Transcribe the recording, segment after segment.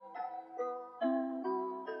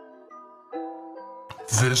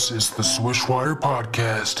This is the Swishwire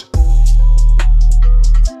Podcast.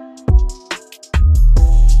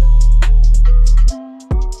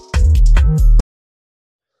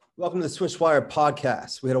 Welcome to the Swishwire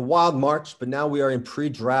Podcast. We had a wild March, but now we are in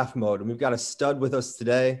pre-draft mode, and we've got a stud with us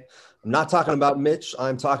today. I'm not talking about Mitch.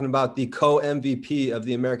 I'm talking about the co-MVP of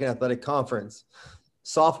the American Athletic Conference,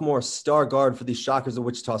 sophomore star guard for the Shockers of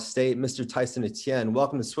Wichita State, Mr. Tyson Etienne.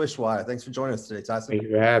 Welcome to Swishwire. Thanks for joining us today, Tyson. Thank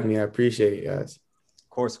you for having me. I appreciate it, guys.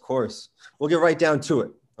 Of course. We'll get right down to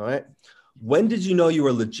it. All right. When did you know you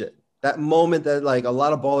were legit? That moment that like a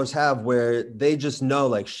lot of ballers have where they just know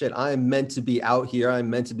like, shit, I am meant to be out here. I'm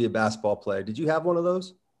meant to be a basketball player. Did you have one of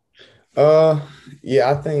those?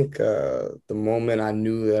 Yeah, I think the moment I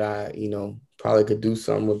knew that I, probably could do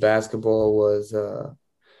something with basketball was I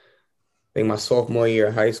think my sophomore year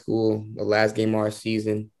of high school, the last game of our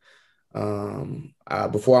season.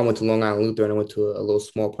 Before I went to Long Island Lutheran, I went to a little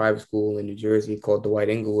small private school in New Jersey called Dwight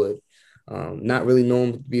Englewood. Not really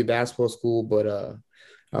known to be a basketball school, but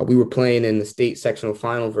we were playing in the state sectional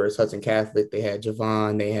final versus Hudson Catholic. They had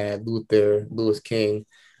Javon, they had Luther, Lewis King.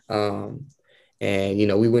 And,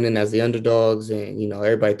 we went in as the underdogs and,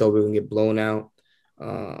 everybody thought we were going to get blown out.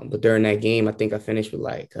 But during that game, I think I finished with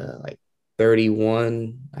like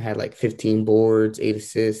 31. I had like 15 boards, 8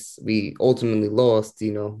 assists. We ultimately lost.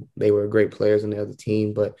 They were great players on the other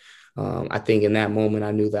team. But I think in that moment,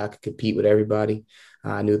 I knew that I could compete with everybody.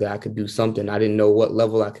 I knew that I could do something. I didn't know what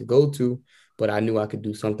level I could go to, but I knew I could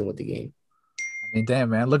do something with the game. I mean, damn,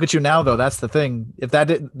 man. Look at you now, though. That's the thing. If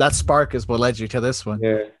that spark is what led you to this one.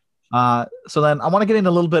 Yeah. So then I want to get into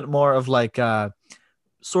a little bit more of like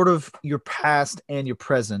sort of your past and your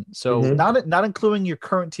present. So not including your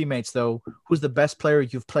current teammates, though. Who's the best player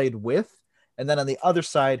you've played with? And then on the other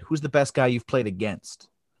side, who's the best guy you've played against?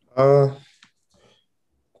 I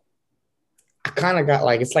kind of got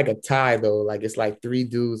it's like a tie though. Like it's like 3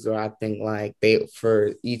 dudes, or I think like they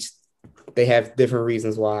have different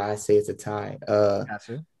reasons why I say it's a tie.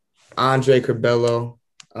 Gotcha. Andre Curbelo,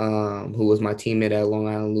 who was my teammate at Long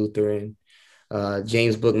Island Lutheran,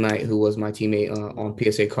 James Booknight, who was my teammate on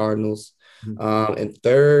PSA Cardinals, and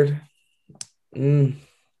third, I'm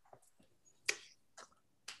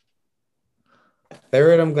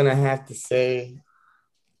gonna have to say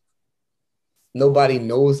nobody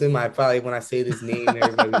knows him. When I say this name,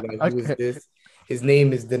 everybody's like, "Who is this?" His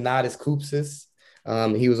name is Donatas Koupsis.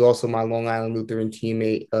 He was also my Long Island Lutheran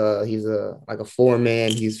teammate. He's a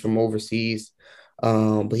 4-man. He's from overseas.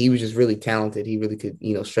 But he was just really talented. He really could,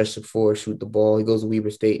 stretch the floor, shoot the ball. He goes to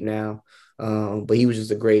Weber State now. But he was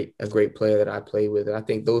just a great player that I played with. And I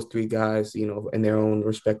think those 3 guys, in their own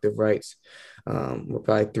respective rights, were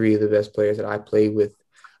probably 3 of the best players that I played with.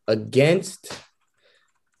 Against,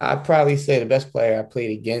 I'd probably say the best player I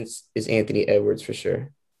played against is Anthony Edwards for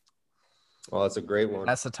sure. Oh, that's a great one.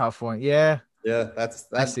 That's a tough one. Yeah. Yeah,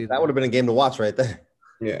 that would have been a game to watch right there.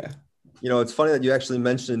 Yeah. It's funny that you actually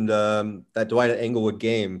mentioned that Dwight Englewood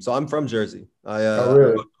game. So I'm from Jersey. I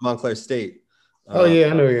really? went to Montclair State. Yeah, I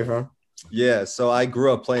know where you're from. Yeah, so I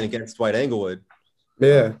grew up playing against Dwight Englewood.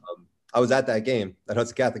 Yeah. I was at that game, that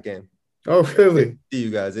Hudson Catholic game. Oh, really? See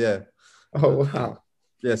you guys, yeah. Oh, wow.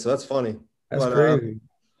 Yeah, so that's funny. That's crazy.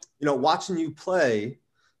 Watching you play,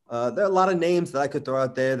 there are a lot of names that I could throw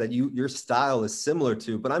out there that your style is similar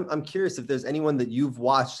to, but I'm curious if there's anyone that you've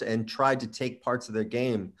watched and tried to take parts of their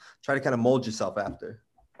game, try to kind of mold yourself after.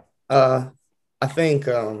 I think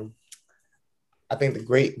the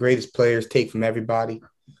greatest players take from everybody.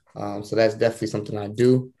 So that's definitely something I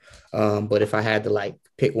do. But if I had to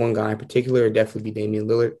pick one guy in particular, it'd definitely be Damian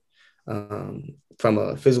Lillard. From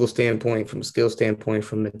a physical standpoint, from a skill standpoint,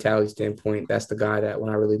 from a mentality standpoint, that's the guy that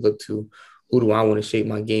when I really look to, who do I want to shape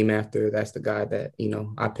my game after? That's the guy that,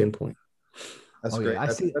 I pinpoint. That's great. Yeah.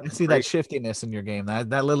 I see that shiftiness in your game, that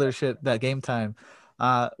Lillard shit, that game time.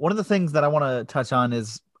 One of the things that I want to touch on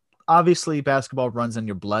is obviously basketball runs in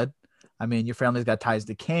your blood. I mean, your family's got ties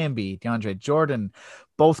to Camby, DeAndre Jordan,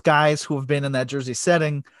 both guys who have been in that Jersey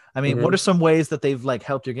setting. I mean, what are some ways that they've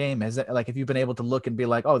helped your game? Is it if you've been able to look and be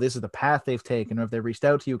like, oh, this is the path they've taken, or if they reached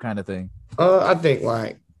out to you kind of thing? I think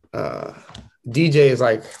DJ is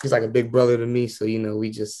he's like a big brother to me. So,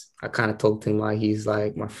 I kind of talk to him like he's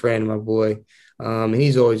like my friend, my boy. And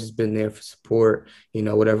he's always just been there for support,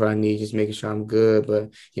 whatever I need, just making sure I'm good.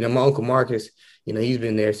 But, my Uncle Marcus, he's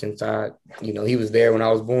been there since he was there when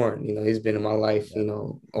I was born. He's been in my life,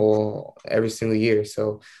 every single year.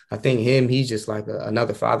 So I think he's just like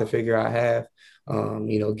another father figure I have,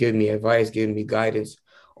 giving me advice, giving me guidance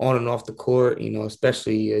on and off the court,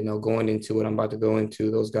 especially, going into what I'm about to go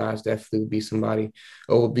into, those guys definitely would be somebody,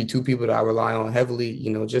 or would be two people that I rely on heavily,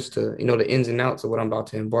 just to, the ins and outs of what I'm about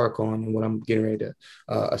to embark on and what I'm getting ready to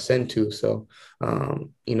ascend to. So,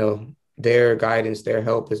 their guidance, their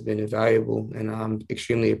help has been invaluable, and I'm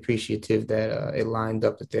extremely appreciative that it lined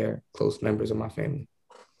up that they're close members of my family.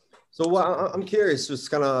 So I'm curious,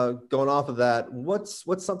 just kind of going off of that, what's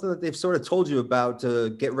something that they've sort of told you about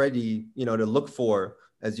to get ready, to look for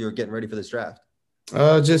as you're getting ready for this draft?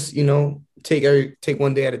 Just, take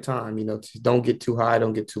one day at a time, don't get too high,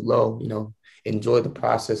 don't get too low, enjoy the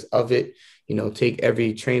process of it, take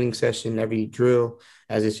every training session, every drill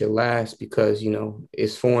as it's your last, because,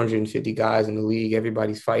 it's 450 guys in the league.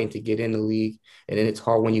 Everybody's fighting to get in the league. And then it's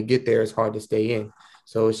hard when you get there, it's hard to stay in.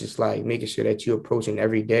 So it's just like making sure that you're approaching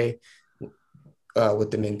every day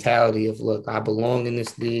with the mentality of, look, I belong in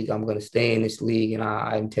this league. I'm going to stay in this league, and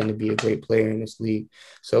I intend to be a great player in this league.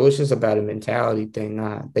 So it's just about a mentality thing.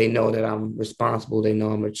 They know that I'm responsible. They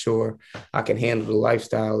know I'm mature. I can handle the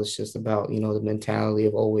lifestyle. It's just about, the mentality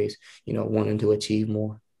of always, wanting to achieve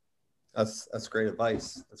more. That's great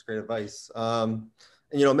advice. That's great advice. And,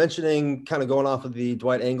 mentioning kind of going off of the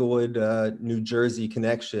Dwight Englewood, New Jersey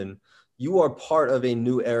connection, you are part of a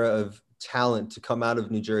new era of talent to come out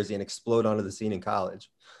of New Jersey and explode onto the scene in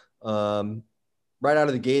college. Right out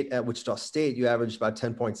of the gate at Wichita State, you averaged about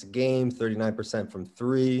 10 points a game, 39% from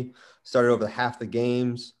three, started over half the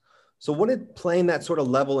games. So what did playing that sort of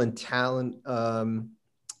level and talent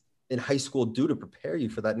in high school do to prepare you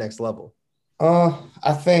for that next level?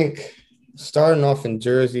 I think starting off in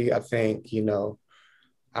Jersey, I think,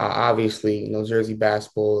 obviously, Jersey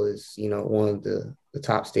basketball is, one of the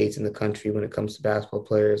top states in the country when it comes to basketball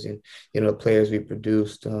players and, the players we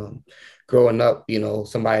produced. Growing up,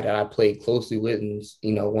 somebody that I played closely with and,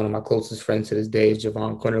 one of my closest friends to this day is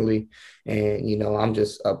Javon Quinterly. And, I'm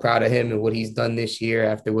just proud of him and what he's done this year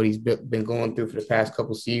after what he's been going through for the past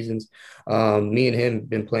couple seasons. Me and him have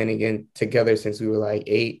been playing again together since we were like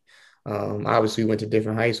 8. Obviously we went to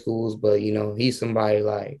different high schools, but, he's somebody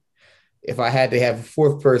like, if I had to have a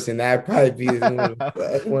fourth person, that'd probably be one of the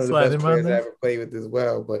best players I ever played with as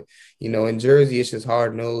well. But, in Jersey, it's just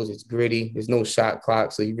hard-nosed. It's gritty. There's no shot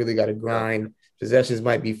clock, so you really got to grind. Possessions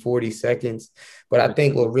might be 40 seconds. But I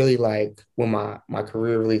think what really, when my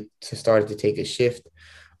career really started to take a shift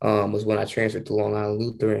was when I transferred to Long Island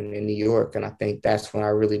Lutheran in New York. And I think that's when I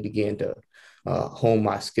really began to hone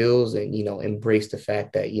my skills and, embrace the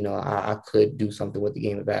fact that, I could do something with the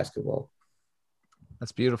game of basketball.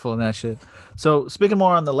 That's beautiful in that shit. So speaking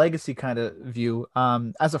more on the legacy kind of view,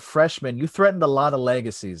 as a freshman, you threatened a lot of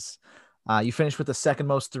legacies. You finished with the second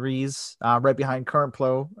most threes, right behind current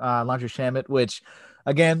pro, Landry Shamet, which,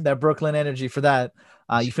 again, that Brooklyn energy for that.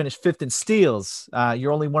 You finished 5th in steals.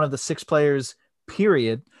 You're only one of the 6 players,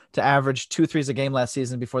 period, to average 2 threes a game last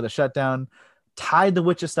season before the shutdown. Tied the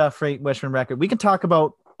Wichita freshman record. We can talk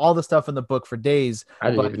about all the stuff in the book for days. I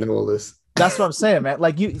didn't even know all this. That's what I'm saying, man.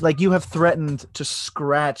 Like you have threatened to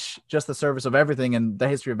scratch just the surface of everything in the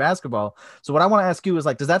history of basketball. So what I want to ask you is,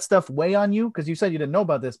 does that stuff weigh on you? Because you said you didn't know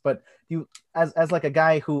about this, but you, as like a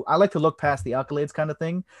guy who I like to look past the accolades kind of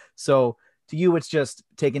thing. So to you, it's just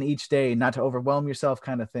taking each day, not to overwhelm yourself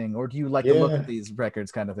kind of thing, or do you like to look at these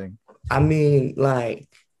records kind of thing? I mean,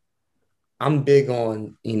 I'm big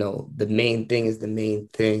on, the main thing is the main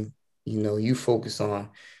thing. You focus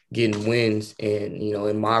on getting wins, and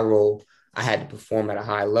in my role, I had to perform at a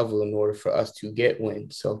high level in order for us to get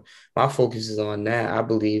wins. So my focus is on that. I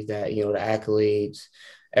believe that, the accolades,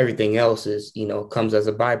 everything else is, comes as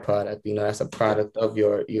a byproduct. That's a product of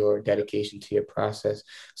your dedication to your process.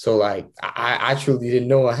 So I truly didn't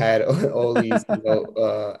know I had all these,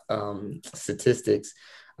 statistics.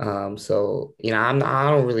 So, I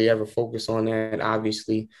don't really ever focus on that.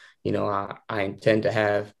 Obviously, I intend to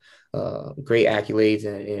have great accolades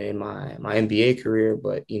in my NBA career,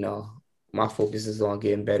 but, my focus is on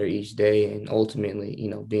getting better each day and ultimately,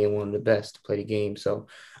 being one of the best to play the game. So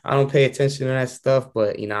I don't pay attention to that stuff,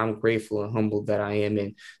 but, I'm grateful and humbled that I am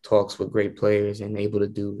in talks with great players and able to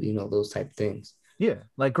do, those type of things. Yeah.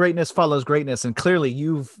 Like greatness follows greatness. And clearly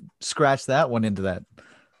you've scratched that one into that.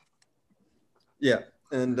 Yeah.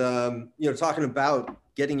 And, talking about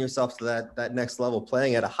getting yourself to that next level,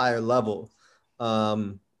 playing at a higher level.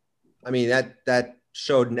 That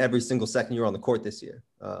showed in every single second you were on the court this year.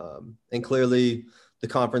 And clearly the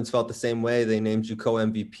conference felt the same way. They named you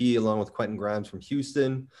co-MVP along with Quentin Grimes from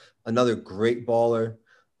Houston, another great baller.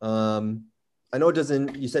 I know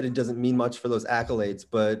you said it doesn't mean much for those accolades,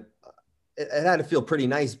 but it had to feel pretty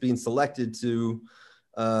nice being selected to,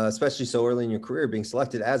 especially so early in your career, being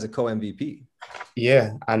selected as a co-MVP.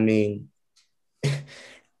 Yeah.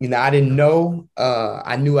 I didn't know.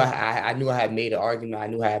 I knew I had made an argument. I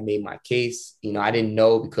knew I had made my case. I didn't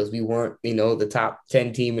know because we weren't, the top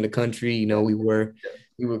 10 team in the country.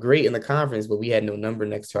 We were great in the conference, but we had no number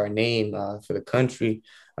next to our name for the country.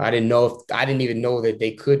 I didn't even know that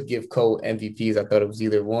they could give Cole MVPs. I thought it was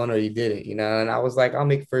either one or you did it, and I was like, I'll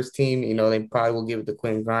make first team. They probably will give it to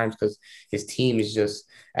Quentin Grimes because his team is just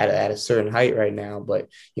at a certain height right now. But,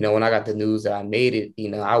 when I got the news that I made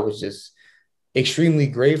it, I was just extremely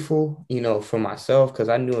grateful, for myself because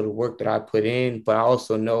I knew the work that I put in, but I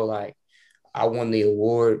also know like I won the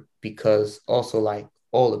award because also like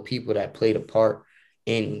all the people that played a part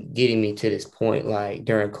in getting me to this point. Like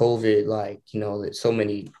during COVID, like, that so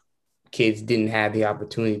many kids didn't have the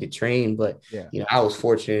opportunity to train, but Yeah. I was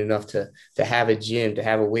fortunate enough to have a gym, to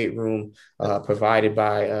have a weight room provided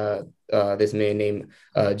by this man named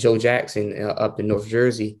Joe Jackson up in North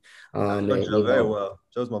Jersey. I know Joe very well.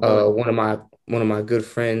 Joe's my boy. One of my good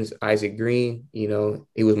friends, Isaac Green, he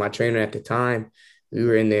was my trainer at the time. We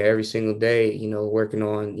were in there every single day, working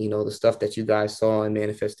on, the stuff that you guys saw in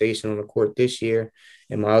manifestation on the court this year.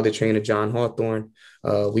 And my other trainer, John Hawthorne,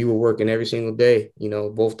 we were working every single day,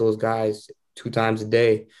 both those guys 2 times a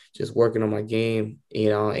day, just working on my game,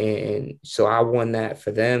 and so I won that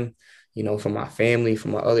for them, for my family, for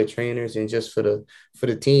my other trainers, and just for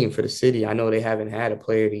the team, for the city. I know they haven't had a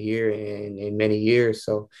player of the year in many years.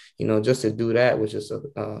 So, just to do that was just a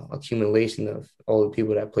accumulation of all the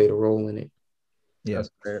people that played a role in it. Yeah.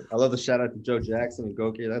 That's great. I love the shout out to Joe Jackson and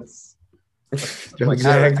Goki. That's Joe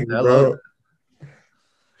Jackson, bro.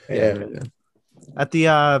 Yeah, man. At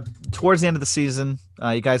the towards the end of the season,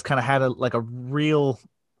 you guys kind of had a real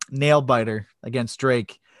nail biter against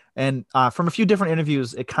Drake. And from a few different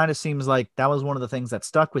interviews, it kind of seems like that was one of the things that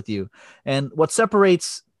stuck with you. And what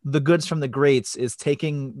separates the goods from the greats is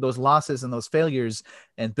taking those losses and those failures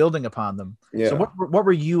and building upon them. Yeah. So what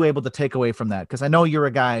were you able to take away from that? Because I know you're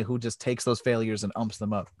a guy who just takes those failures and umps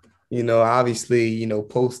them up. Obviously,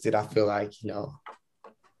 posted, I feel like,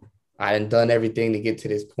 I hadn't done everything to get to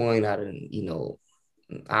this point. I didn't,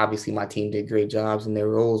 obviously my team did great jobs in their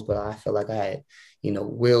roles, but I feel like I had,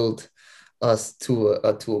 willed us to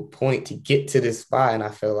a point to get to this spot. And I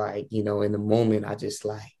feel like, in the moment,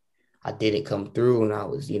 I didn't come through and I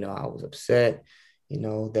was upset.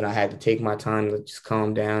 Then I had to take my time to just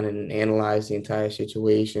calm down and analyze the entire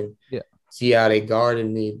situation. Yeah. See how they guarded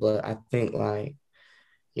me. But I think like,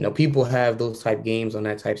 people have those type games on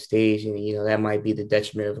that type stage and, that might be the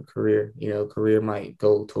detriment of a career. Career might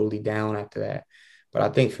go totally down after that. But I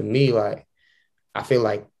think for me, like, I feel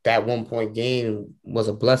like that 1 point game was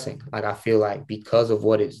a blessing. Like, I feel like because of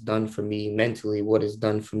what it's done for me mentally, what it's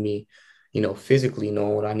done for me, physically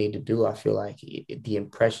knowing what I need to do, I feel like the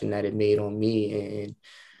impression that it made on me and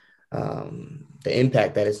the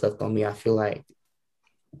impact that it's left on me, I feel like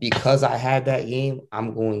because I had that game,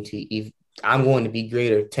 I'm going to be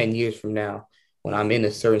greater 10 years from now when I'm in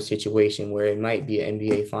a certain situation where it might be an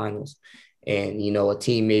NBA Finals. And, a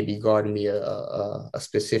team may be guarding me a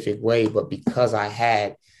specific way, but because I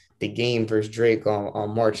had the game versus Drake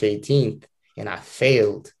on March 18th and I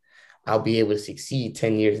failed, I'll be able to succeed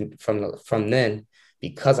 10 years from then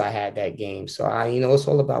because I had that game. So it's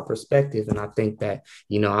all about perspective. And I think that,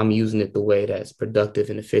 I'm using it the way that's productive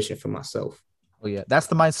and efficient for myself. Oh yeah. That's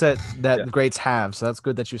the mindset that the greats have. So that's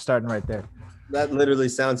good that you're starting right there. That literally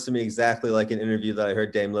sounds to me exactly like an interview that I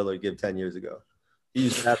heard Dame Lillard give 10 years ago. He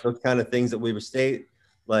used to have those kind of things at Weber State,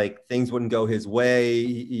 like things wouldn't go his way.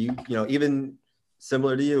 Even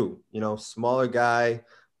similar to you, smaller guy,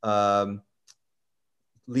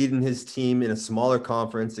 leading his team in a smaller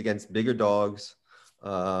conference against bigger dogs,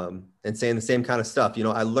 and saying the same kind of stuff.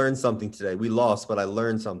 I learned something today. We lost, but I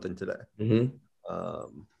learned something today.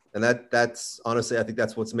 Mm-hmm. And that's honestly, I think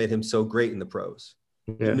that's what's made him so great in the pros.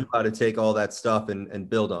 Yeah. He knew how to take all that stuff and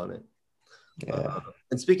build on it. Yeah.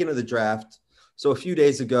 And speaking of the draft, so a few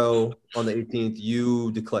days ago on the 18th,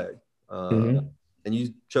 you declared, and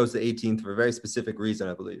you chose the 18th for a very specific reason,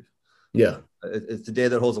 I believe. Yeah. It's a day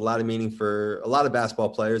that holds a lot of meaning for a lot of basketball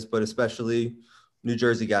players, but especially New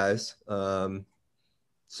Jersey guys.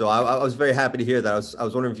 So I was very happy to hear that. I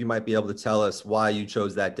was wondering if you might be able to tell us why you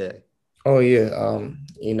chose that day. Oh, yeah.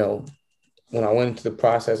 When I went into the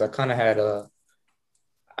process, I kind of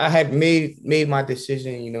I had made my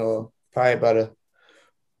decision, probably about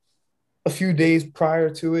a few days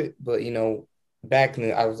prior to it. But, back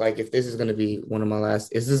then I was like, if this is going to be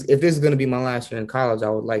if this is going to be my last year in college, I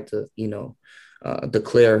would like to,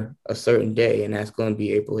 declare a certain day, and that's going to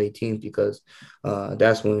be April 18th because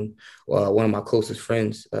that's when one of my closest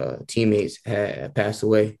friends, teammates had passed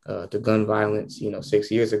away to gun violence,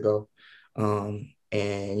 6 years ago. And,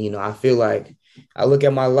 I feel like, I look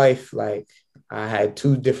at my life like I had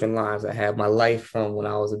two different lives. I had my life from when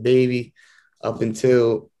I was a baby up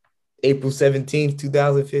until April 17th,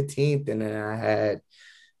 2015. And then I had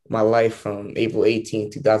my life from April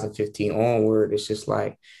 18th, 2015 onward. It's just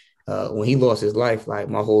like when he lost his life, like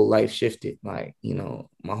my whole life shifted. Like,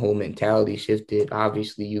 my whole mentality shifted.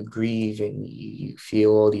 Obviously, you grieve and you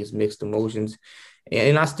feel all these mixed emotions.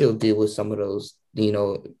 And I still deal with some of those,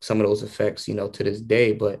 some of those effects, to this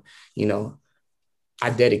day. But, I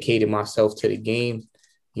dedicated myself to the game,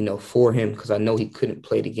 for him because I know he couldn't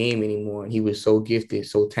play the game anymore. And he was so gifted,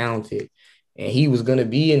 so talented. And he was going to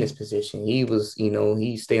be in this position. He was,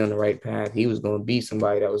 he stayed on the right path. He was going to be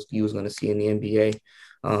somebody he was going to see in the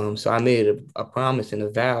NBA. So I made a promise and a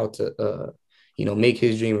vow to, make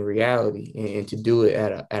his dream a reality and to do it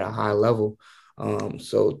at a high level.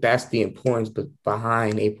 So that's the importance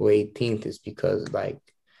behind April 18th is because like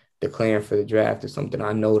declaring for the draft is something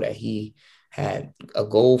I know that he had a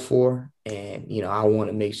goal for. And, I want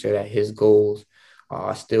to make sure that his goals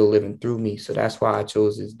are still living through me. So that's why I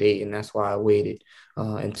chose this date. And that's why I waited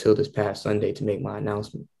until this past Sunday to make my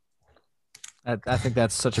announcement. I think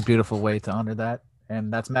that's such a beautiful way to honor that.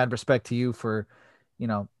 And that's mad respect to you for,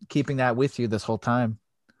 keeping that with you this whole time.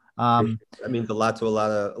 That means a lot to a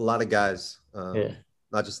lot of guys,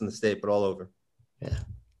 not just in the state, but all over. Yeah.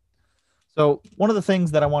 So one of the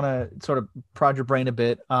things that I want to sort of prod your brain a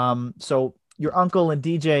bit. So your uncle and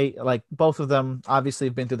DJ, like both of them obviously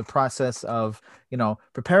have been through the process of,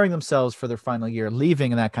 preparing themselves for their final year,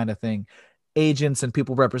 leaving and that kind of thing, agents and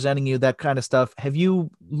people representing you, that kind of stuff. Have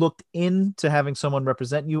you looked into having someone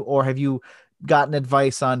represent you, or have you gotten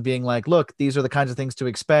advice on being like, look, these are the kinds of things to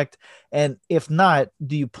expect? And if not,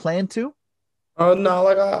 do you plan to? No,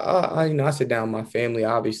 like I sit down with my family.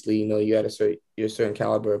 Obviously, you're a certain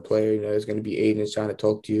caliber of player. There's going to be agents trying to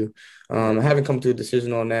talk to you. I haven't come to a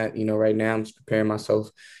decision on that. Right now I'm just preparing myself,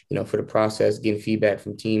 for the process, getting feedback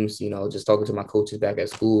from teams. Just talking to my coaches back at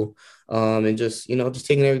school, and just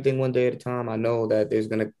taking everything one day at a time. I know that there's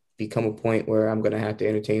going to become a point where I'm going to have to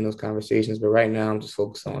entertain those conversations, but right now I'm just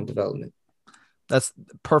focused on development. That's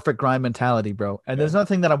perfect grind mentality, bro. And there's another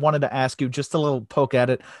thing that I wanted to ask you, just a little poke at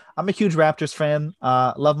it. I'm a huge Raptors fan.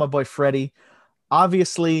 Love my boy Freddie.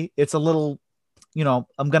 Obviously, it's a little,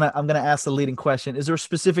 I'm gonna ask the leading question. Is there a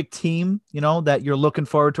specific team, that you're looking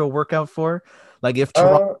forward to a workout for? Like if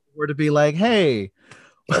Toronto were to be like, hey.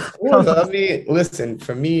 Of course. I mean, listen,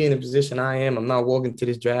 for me in the position I am, I'm not walking to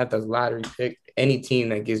this draft as a lottery pick. Any team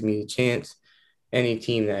that gives me the chance, any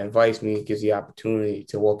team that invites me gives the opportunity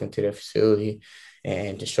to walk into their facility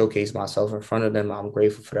and to showcase myself in front of them. I'm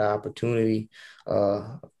grateful for the opportunity.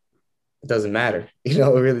 It doesn't matter. It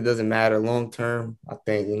really doesn't matter long term. I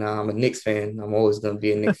think, I'm a Knicks fan. I'm always going to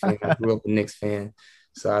be a Knicks fan. I grew up a Knicks fan.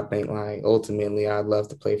 So I think, like, ultimately, I'd love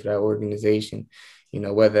to play for that organization,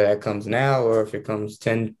 whether that comes now or if it comes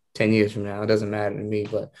 10 years from now. It doesn't matter to me.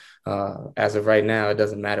 But as of right now, it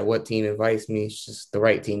doesn't matter what team invites me. It's just the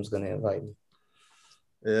right team's going to invite me.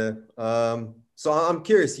 Yeah. So I'm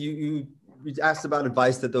curious, you asked about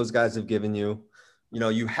advice that those guys have given you.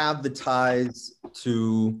 You have the ties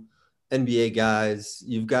to NBA guys.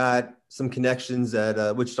 You've got some connections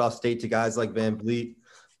at Wichita State to guys like Van Vliet.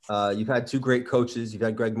 You've had two great coaches. You've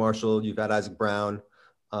had Greg Marshall. You've had Isaac Brown.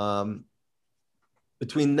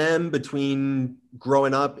 Between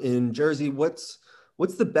growing up in Jersey, what's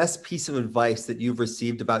the best piece of advice that you've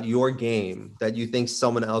received about your game that you think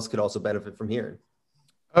someone else could also benefit from hearing?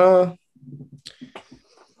 Good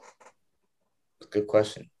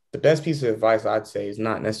question. The best piece of advice I'd say is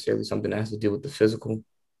not necessarily something that has to do with the physical.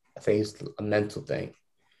 I think it's a mental thing.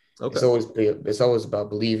 Okay. It's always about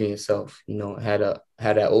believing in yourself. Had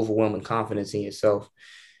that overwhelming confidence in yourself.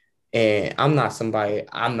 And I'm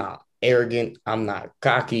not arrogant. I'm not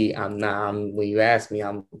cocky. When you ask me,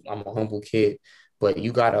 I'm a humble kid. But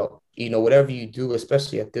you gotta, whatever you do,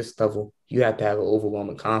 especially at this level, you have to have an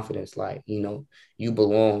overwhelming confidence. Like, you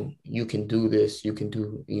belong, you can do this, you can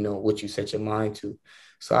do, what you set your mind to.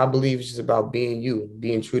 So I believe it's just about being you,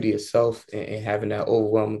 being true to yourself and having that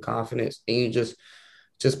overwhelming confidence. And you just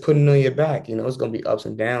putting it on your back. It's going to be ups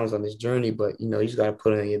and downs on this journey, but, you just got to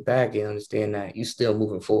put it on your back and understand that you're still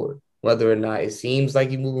moving forward. Whether or not it seems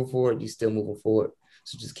like you're moving forward, you're still moving forward.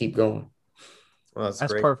 So just keep going. Well,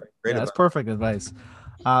 that's great. Perfect. That's perfect advice.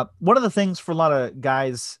 One of the things for a lot of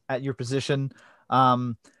guys at your position,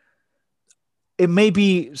 it may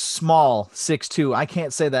be small, 6'2". I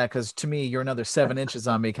can't say that because to me, you're another 7 inches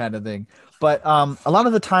on me kind of thing. But a lot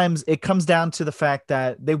of the times it comes down to the fact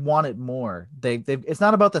that they want it more. It's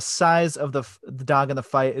not about the size of the dog in the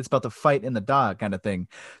fight. It's about the fight in the dog kind of thing.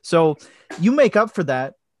 So you make up for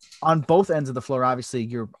that on both ends of the floor, obviously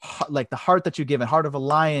you're like the heart that you give, a heart of a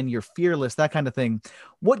lion, you're fearless, that kind of thing.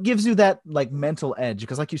 What gives you that like mental edge?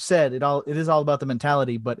 Because like you said, it is all about the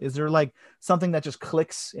mentality, but is there like something that just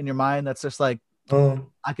clicks in your mind that's just like,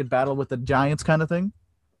 I could battle with the giants kind of thing?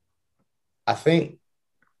 I think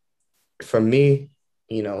for me,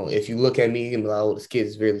 if you look at me, you can be like, oh, this kid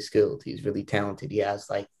is really skilled. He's really talented. He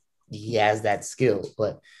has that skill,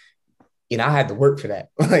 but I had to work for that.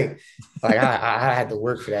 I had to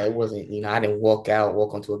work for that. It wasn't, I didn't walk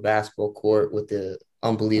onto a basketball court with the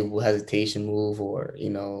unbelievable hesitation move or,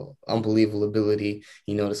 unbelievable ability,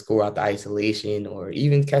 to score out the isolation or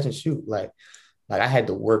even catch and shoot. Like I had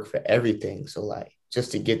to work for everything. So like,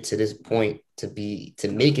 just to get to this point, to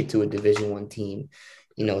make it to a Division I team,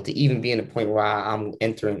 to even be in a point where I'm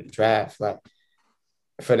entering the draft, like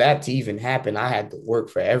for that to even happen, I had to work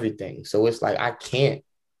for everything. So it's like, I can't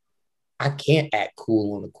act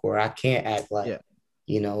cool on the court. I can't act like,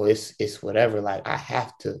 it's whatever. Like I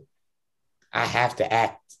have to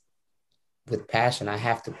act with passion. I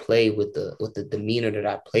have to play with the demeanor that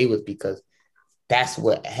I play with, because that's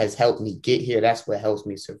what has helped me get here. That's what helps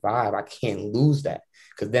me survive. I can't lose that,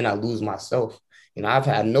 because then I lose myself. I've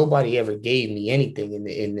had nobody ever gave me anything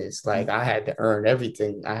in this. Like I had to earn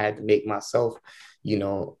everything. I had to make myself,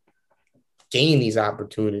 gain these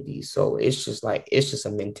opportunities. So it's just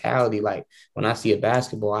a mentality. Like when I see a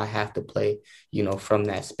basketball, I have to play, from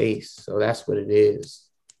that space. So that's what it is.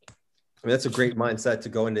 I mean, that's a great mindset to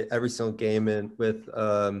go into every single game and with,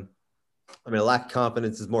 a lack of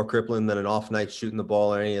confidence is more crippling than an off night shooting the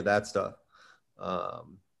ball or any of that stuff.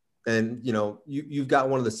 And you've got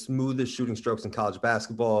one of the smoothest shooting strokes in college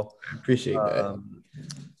basketball. I appreciate that.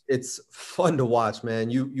 It's fun to watch,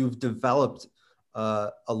 man. You've developed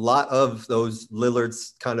a lot of those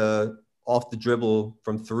Lillard's kind of off the dribble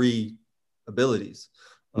from three abilities,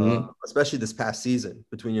 especially this past season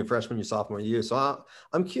between your freshman and your sophomore year. So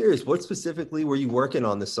I'm curious, what specifically were you working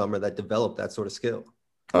on this summer that developed that sort of skill?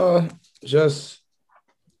 Just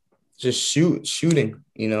shooting,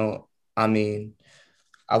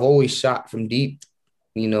 I've always shot from deep,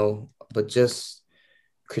 but just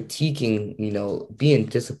critiquing, being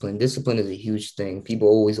disciplined. Discipline is a huge thing. People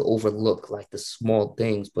always overlook like the small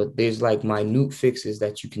things, but there's like minute fixes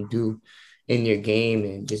that you can do in your game,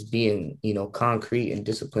 and just being, concrete and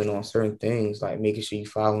disciplined on certain things, like making sure you're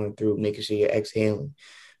following through, making sure you're exhaling,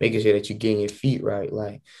 making sure that you're getting your feet right.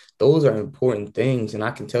 Like those are important things. And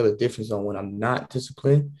I can tell the difference on when I'm not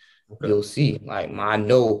disciplined. Okay. You'll see, like I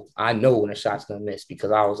know when a shot's gonna miss,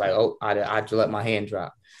 because I was like, oh, I just let my hand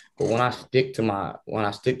drop. But when I stick to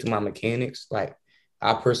my mechanics, like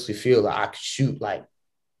I personally feel like I could shoot like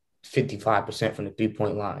 55% from the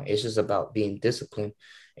 3-point line. It's just about being disciplined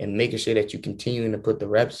and making sure that you're continuing to put the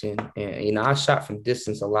reps in. And, I shot from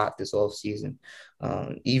distance a lot this offseason.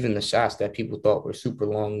 Even the shots that people thought were super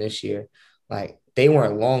long this year, like they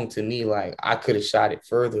weren't long to me. Like I could have shot it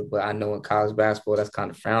further, but I know in college basketball, that's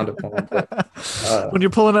kind of frowned upon. But, when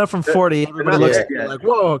you're pulling up from 40, everybody looks at you like,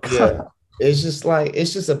 whoa. Yeah. It's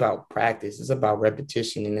just about practice. It's about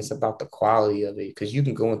repetition, and it's about the quality of it. Because you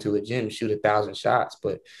can go into a gym, shoot 1,000 shots,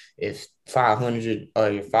 but if 500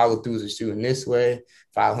 your follow throughs are shooting this way,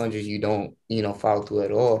 500 you don't follow through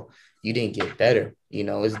at all, you didn't get better.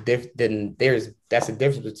 It's different. That's a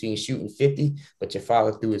difference between shooting 50, but your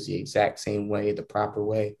follow through is the exact same way, the proper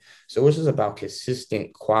way. So it's just about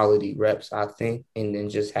consistent quality reps, I think, and then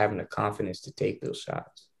just having the confidence to take those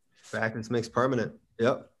shots. Practice makes permanent.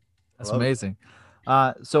 Yep. That's amazing.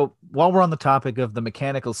 So while we're on the topic of the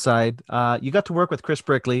mechanical side, you got to work with Chris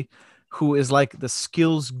Brickley, who is like the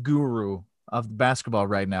skills guru of basketball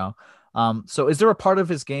right now. So is there a part of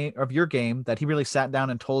your game that he really sat down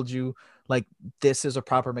and told you, like, this is a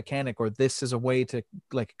proper mechanic, or this is a way to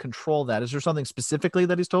like control that? Is there something specifically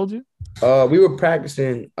that he's told you? We were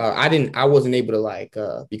practicing. I wasn't able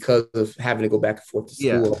to because of having to go back and forth to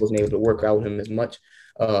school. I wasn't able to work out with him as much.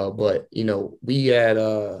 But he had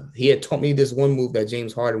taught me this one move that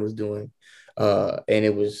James Harden was doing. And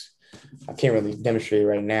it was, I can't really demonstrate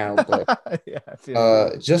right now, but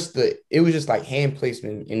it was just like hand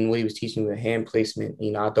placement, and what he was teaching me with hand placement,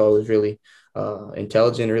 I thought it was really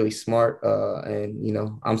intelligent, really smart.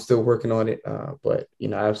 And, I'm still working on it. But,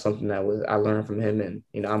 I have something that I learned from him,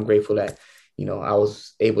 and, I'm grateful that, I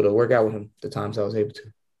was able to work out with him the times I was able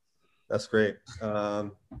to. That's great.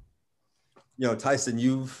 Tyson,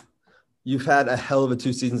 you've had a hell of a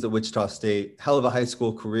 2 seasons at Wichita State, hell of a high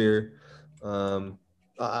school career.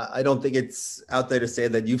 I don't think it's out there to say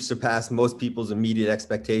that you've surpassed most people's immediate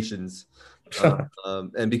expectations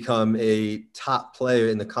and become a top player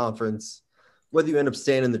in the conference, whether you end up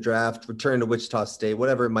staying in the draft, return to Wichita State,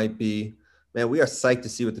 whatever it might be. man, we are psyched to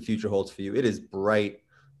see what the future holds for you. It is bright.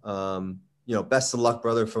 Best of luck,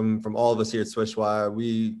 brother, from all of us here at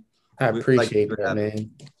Swishwire. I appreciate that,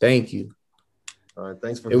 man. Thank you. All right,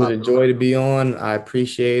 thanks for. It was a joy to be on. I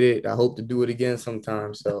appreciate it. I hope to do it again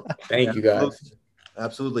sometime. So thank you, guys.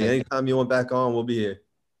 Absolutely. Anytime you want back on, we'll be here.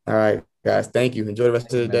 All right, guys. Thank you. Enjoy the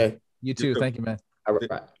rest of the day. You too. Thank you, man. All right.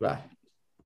 Bye.